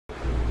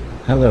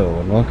Hello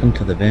and welcome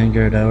to the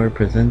Vanguard Hour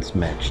presents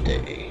Match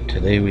Day.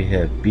 Today we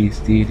have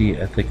Beast Deity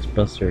Ethics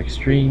Buster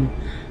Extreme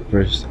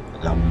versus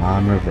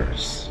Amon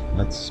Reverse.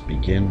 Let's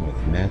begin with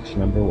match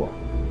number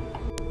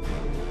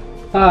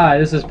 1. Hi,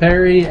 this is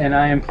Perry, and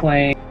I am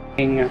playing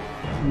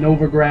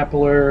Nova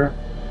Grappler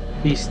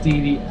Beast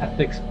Deity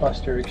Ethics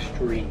Buster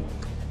Extreme.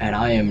 And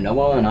I am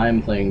Noah, and I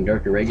am playing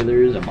Dark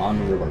Irregulars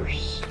Amon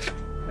Reverse.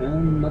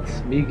 And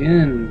let's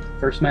begin.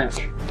 First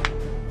match.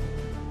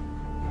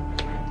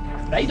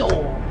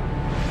 Idol!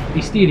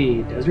 Beast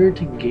Deity,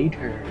 Desert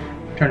Gator.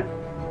 Turn it.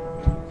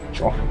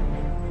 Draw.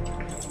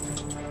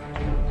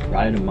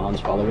 Ride Amon's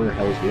follower,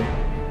 Hell's Deal.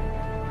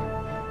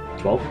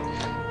 12.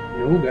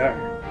 No guard.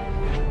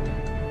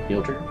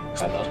 Heal trigger,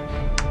 5,000.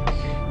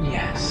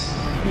 Yes.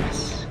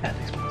 Yes.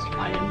 Ethics Buster.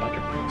 I am my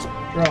turn.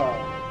 Draw.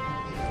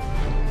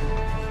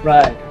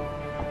 Ride.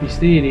 Beast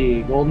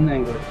Deity, Golden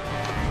Angler.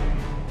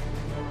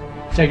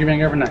 Check your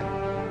Vanguard for 9.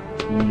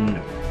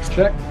 No.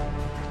 Check.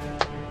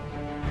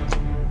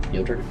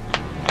 Heal trigger.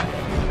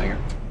 5,000 my finger.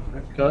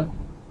 Cut.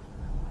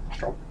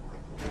 Draw.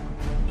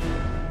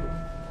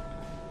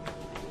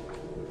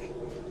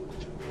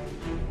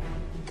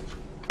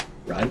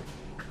 Ride.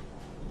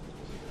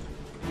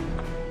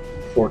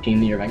 14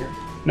 to your finger.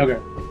 No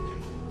guard.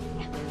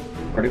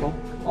 Critical.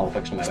 All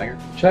effects to my finger.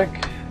 Check.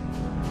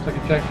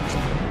 Second check.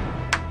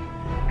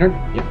 Turn.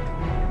 Yep.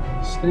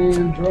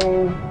 Stand,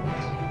 draw.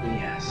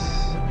 Yes.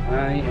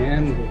 I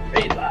am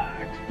great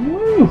locked.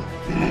 Woo!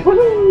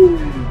 Woohoo!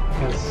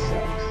 That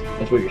sucks.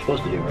 That's what you're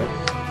supposed to do,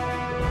 right?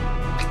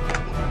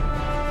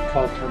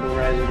 Call Turbo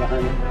Riser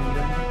behind the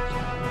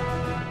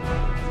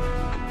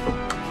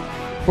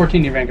Vanguard.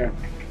 14 your Vanguard.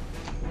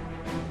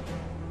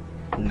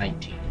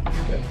 19.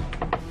 Okay.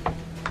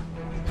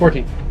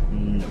 14.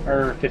 No.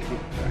 Or 15.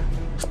 Sorry.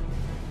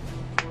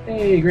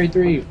 Hey, grade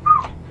 3.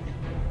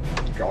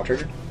 Draw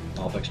trigger.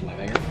 All effects to my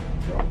finger.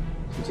 Draw.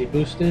 Since he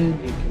boosted,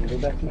 he can go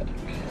back to my deck.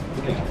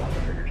 Okay, I want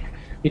the triggers.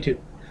 Me too.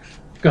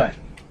 Go ahead.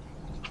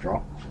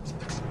 Draw.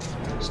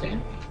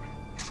 Stand.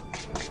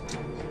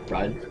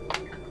 Ride.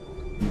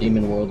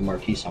 Demon World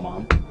Marquis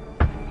Amon.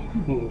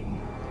 Ooh.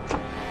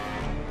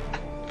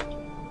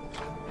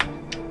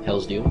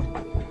 Hell's Deal.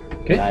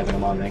 Okay. I have an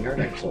Amon Vanguard.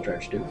 I can still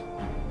charge 2.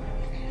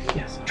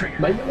 Yes, trigger.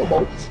 My yellow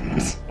bolts.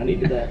 I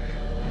needed that.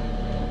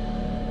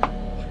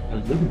 I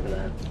was looking for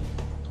that.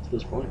 To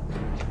this point.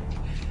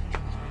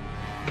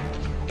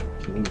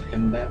 Move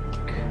him back.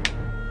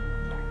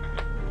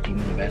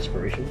 Demon of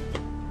Aspiration.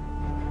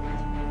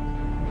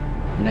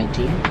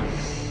 19.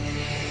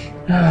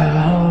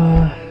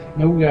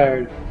 No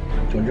guard.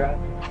 Twin Drive.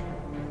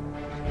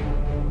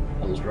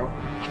 Hell's Draw.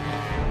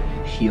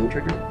 Heal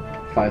trigger.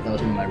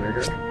 5,000 in my rear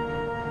guard.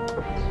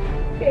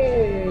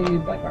 Yay!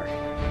 Black bar.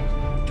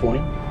 20.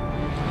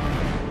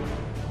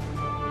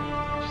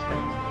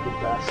 The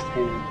best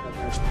hand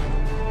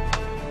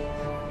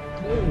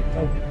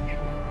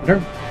ever.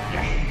 Turn.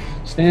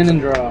 Stand and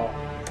draw.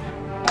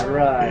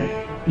 Alright.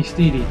 Beast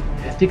Deity.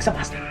 Ethics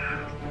Buster.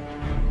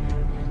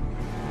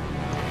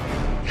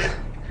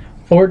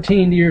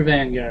 14 to your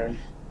Vanguard.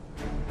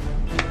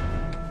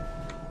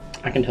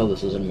 I can tell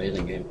this is an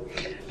amazing game.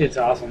 It's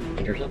awesome.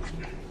 Intercept?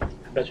 I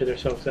bet you they're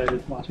so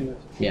excited watching this.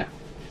 Yeah.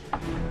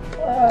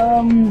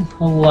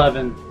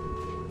 11.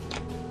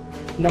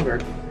 No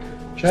guard.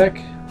 Check.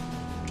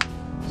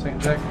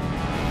 Second check.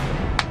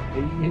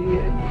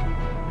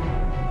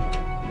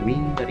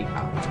 Wing Daddy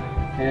Power.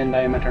 And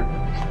I am my turn.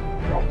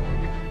 Draw.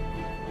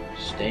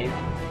 Stay.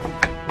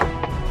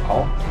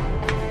 Call.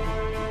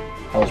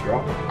 Hell's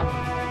Draw.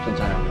 Since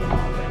I am the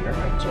Amon Vanguard, I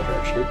can still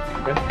charge 2.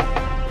 Okay.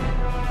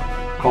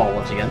 Call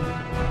once again.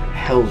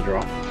 Hell's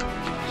Draw.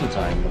 Since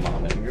I am the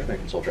Amon Vanguard, I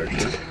can still charge 2.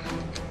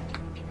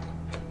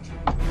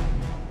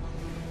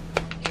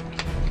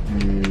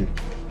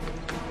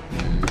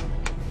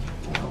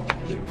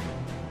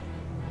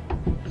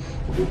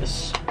 We'll do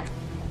this.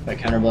 By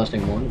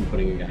counterblasting 1 and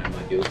putting a guy in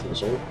my field to the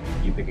sword,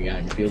 you pick a guy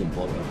in your field and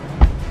blow it up.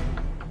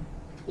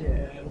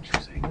 Yeah, looks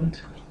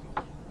excellent.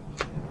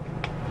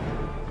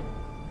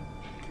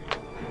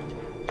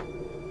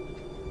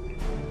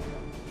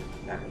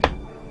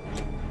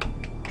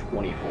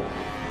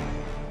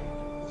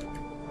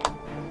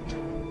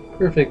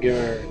 Perfect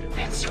guard.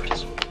 And so it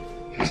is.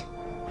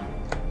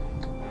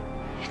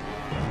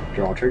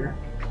 Draw trigger.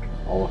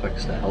 All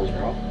effects to Hell's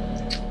Draw.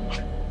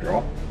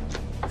 Draw.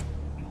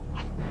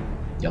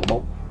 Yellow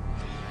bolt.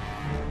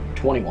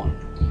 21.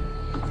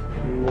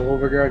 We'll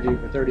overguard you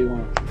for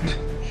 31.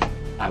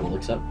 I will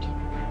accept.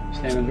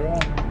 Stand and draw.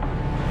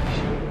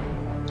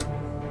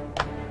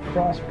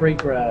 Cross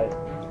break ride.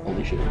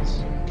 Holy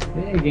shits.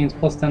 Yeah, gains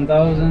plus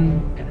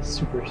 10,000 and a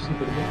super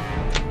secret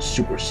ability.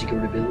 Super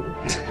secret ability.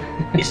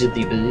 Is it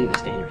the ability to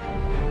stand your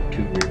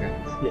 2 rear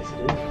guards? Yes, it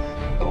is.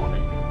 Go on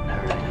in. I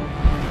already know.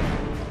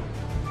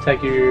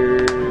 Attack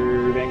your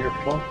Vanguard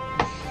for 12.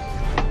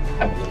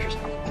 I will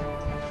intercept.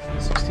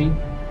 16.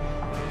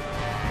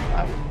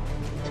 I will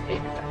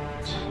take that.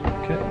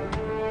 Okay.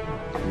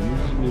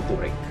 Use me to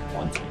break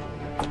 1.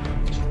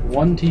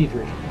 1T3.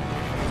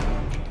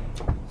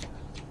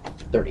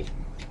 30.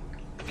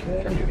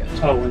 Okay. From you guys.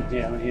 Oh, when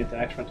he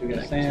attacks, front 2 get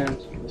a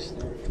stand.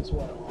 Stand as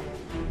well.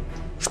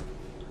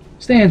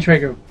 Stand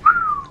trigger.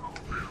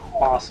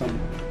 Awesome.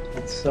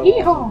 That's so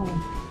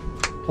awesome.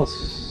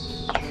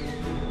 Plus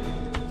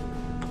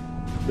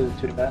 2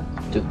 to bat.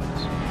 2 to bat.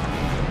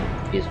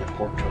 He has an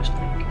important choice to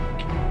make.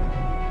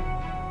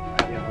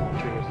 Yeah,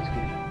 triggers this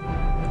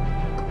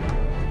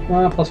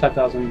game. Plus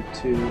 5,000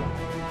 to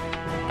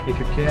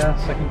Hatred Chaos.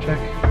 Second check.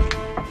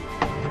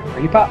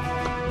 Ready, pop.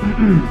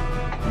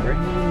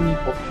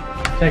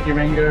 Attack your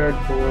Vanguard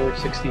for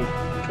 16.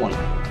 20.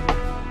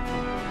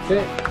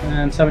 Okay,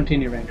 and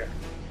 17 your Vanguard.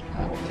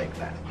 I will take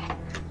that.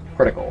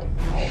 Critical.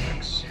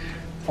 Politics.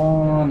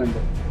 On and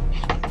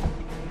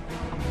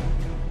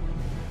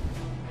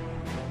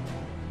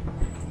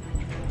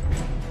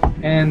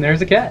and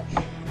there's a cat.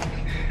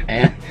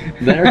 And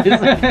there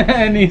is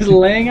and he's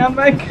laying on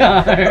my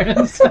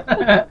cards.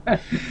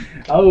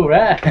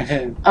 Alright.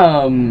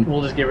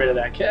 We'll just get rid of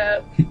that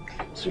cat.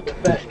 Super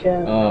fat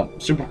cat.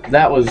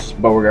 That was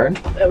Beauregard.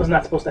 That was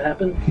not supposed to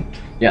happen.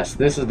 Yes,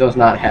 this does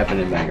not happen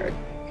in Vanguard.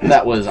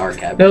 That was our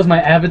cat. That was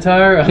my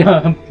avatar,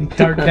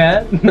 Dark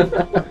Cat.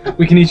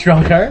 We can each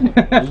draw a card?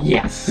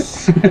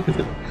 Yes.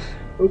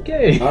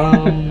 Okay.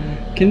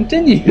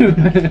 Continue.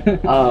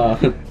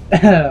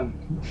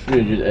 Let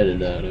me just edit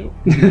that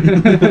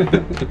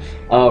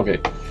out. Okay.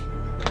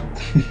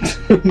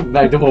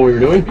 Back to what we were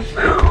doing.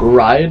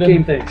 Ride.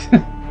 Game fix.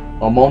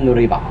 Amon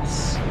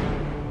Rivas.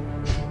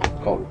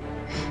 Called.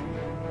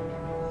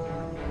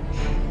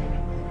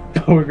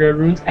 Beauregard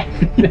runes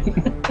everything.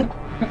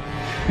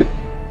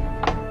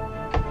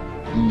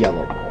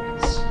 Yellow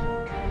bolts.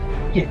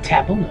 Yeah,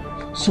 tap on the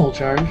soul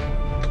charge.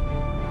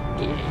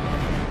 Yeah.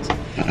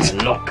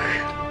 Look.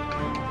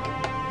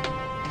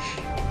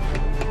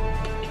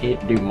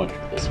 Can't do much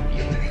with this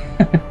view.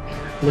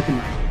 Look at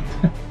my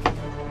hands.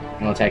 I'm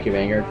gonna attack your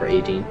Vanguard for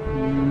 18.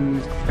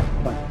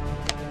 Fine.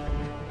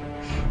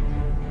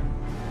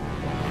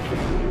 2,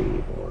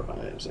 3, 4,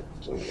 5, 6,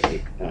 7,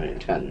 8, 9,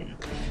 10.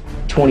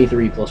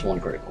 23 plus 1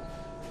 critical.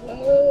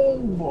 Oh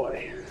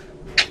boy.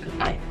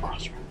 I am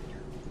crossroad.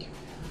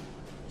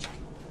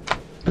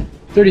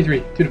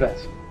 33, 2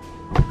 defense.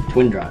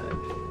 Twin drive.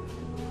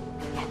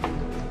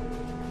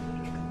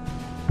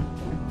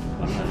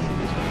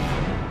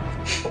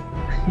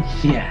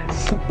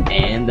 Yes.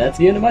 And that's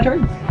the end of my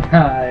turn.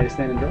 I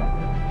stand and draw.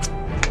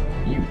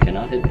 You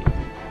cannot hit me.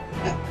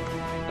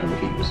 I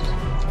refuse.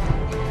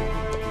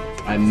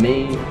 I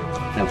may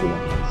have won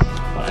this,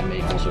 but I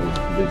may also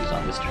lose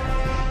on this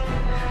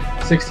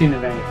turn. 16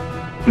 advantage.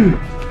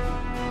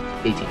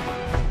 18.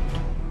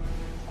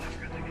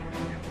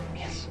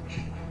 Yes.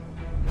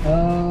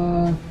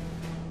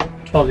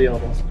 12 the yellow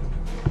ball.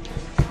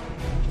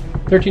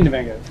 13 to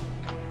Vanguard.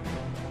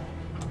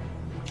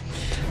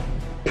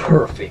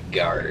 Perfect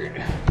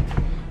guard.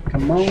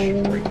 Come on.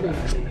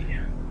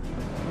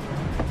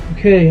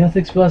 Okay,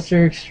 Ethics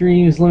Buster,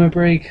 Extremes, Limit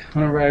Break.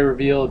 Whenever I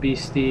reveal a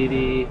Beast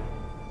Deity,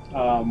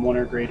 1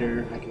 or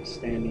greater, I can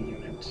stand a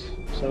unit.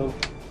 So,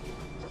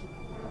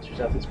 let's use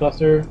Ethics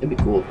Buster. It'd be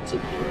cool if it's a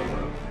 0.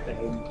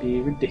 That would be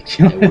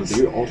ridiculous. That would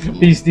be awesome.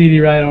 Beast Deity,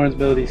 Rhydorn's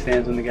ability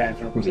stands when the guy in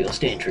front of him. Reveal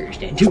stand trigger,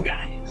 stand 2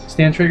 guys.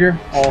 Stand trigger,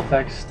 all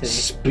effects take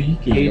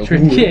Speaking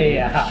Hatred of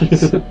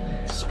Chaos.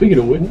 Speaking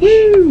of which.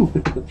 Woo!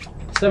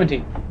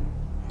 17.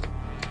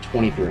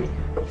 23.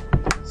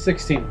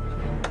 16.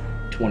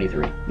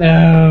 23.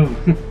 No!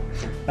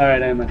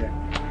 Alright, I am my turn.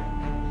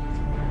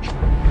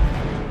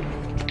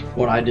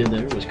 What I did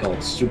there was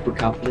called super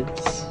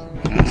confidence.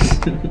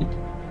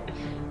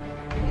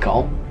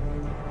 Call.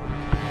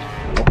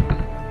 Look.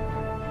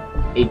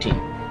 18.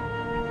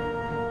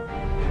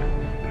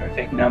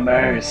 Perfect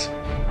numbers.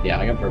 Yeah,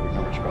 I got perfect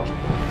numbers across the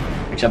board.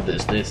 Except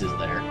this. This is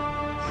there.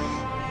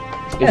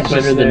 It's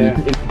better than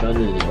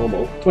the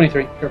oboe.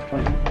 23. Perfect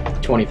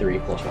 23. 23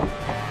 plus 1.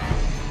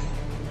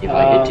 If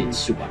I hit it,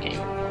 super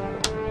game.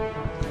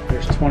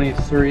 There's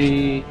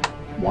 23.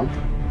 1.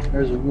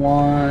 There's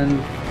 1.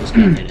 This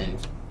guy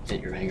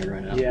hit your Vanguard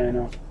right now. Yeah, I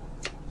know.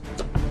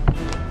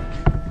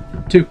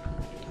 2.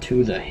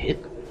 2 the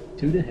hit.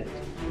 2 to hit.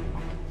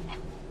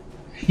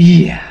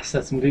 Yes,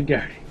 that's some good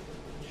guarding.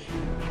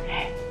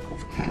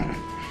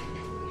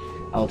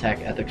 I'll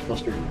attack Ethics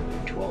Buster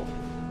 12.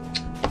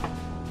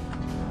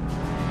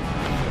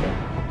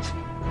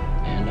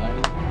 And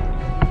I.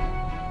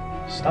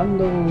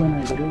 Stando when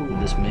I go.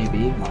 This may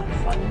be my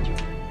final turn.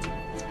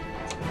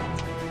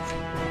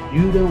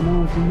 You don't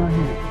know what's in my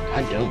hand.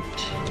 I don't.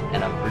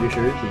 And I'm pretty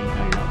sure, seeing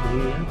how you're not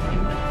playing it, you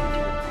might have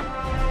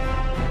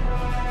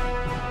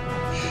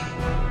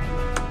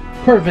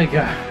to. Perfect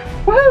guard.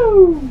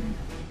 Woo!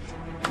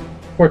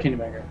 14 to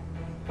Vanguard.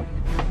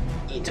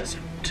 It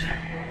doesn't.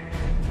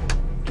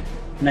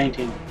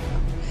 19.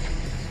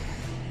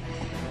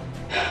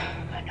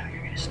 I know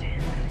you're gonna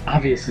stand.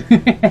 Obviously.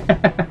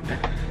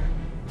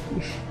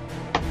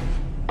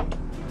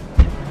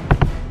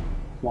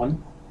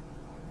 1.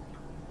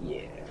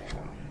 Yeah.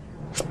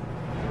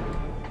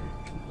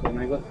 Gold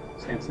Maglet.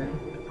 Stand.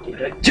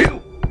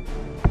 2!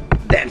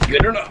 That's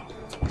good enough.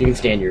 You can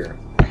stand your.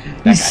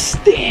 You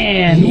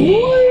stand!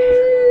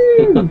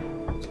 Yeah.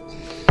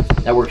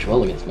 That That works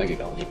well against Mega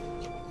Golem.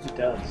 It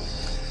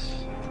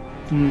does.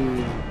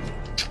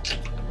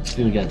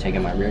 You gotta take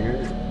in my rear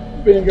guard.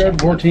 Vanguard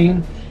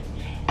 14.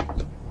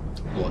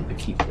 I want to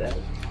keep that.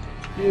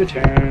 Your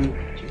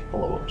turn. Just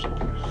blow up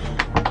something.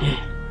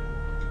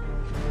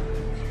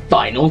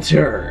 Final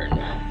turn.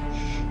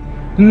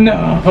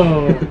 No.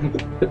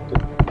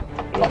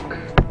 Luck.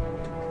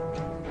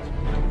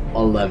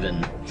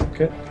 11.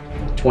 Okay.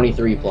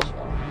 23 plus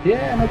 1.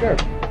 Yeah, no guard.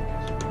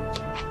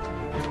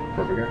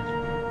 Perfect guard.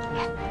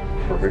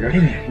 Perfect guard. Hey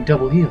man,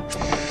 double heal.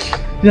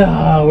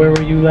 Ah, where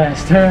were you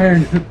last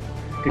turn?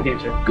 Good game,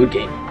 sir. Good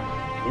game.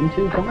 Game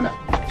 2 coming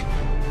up.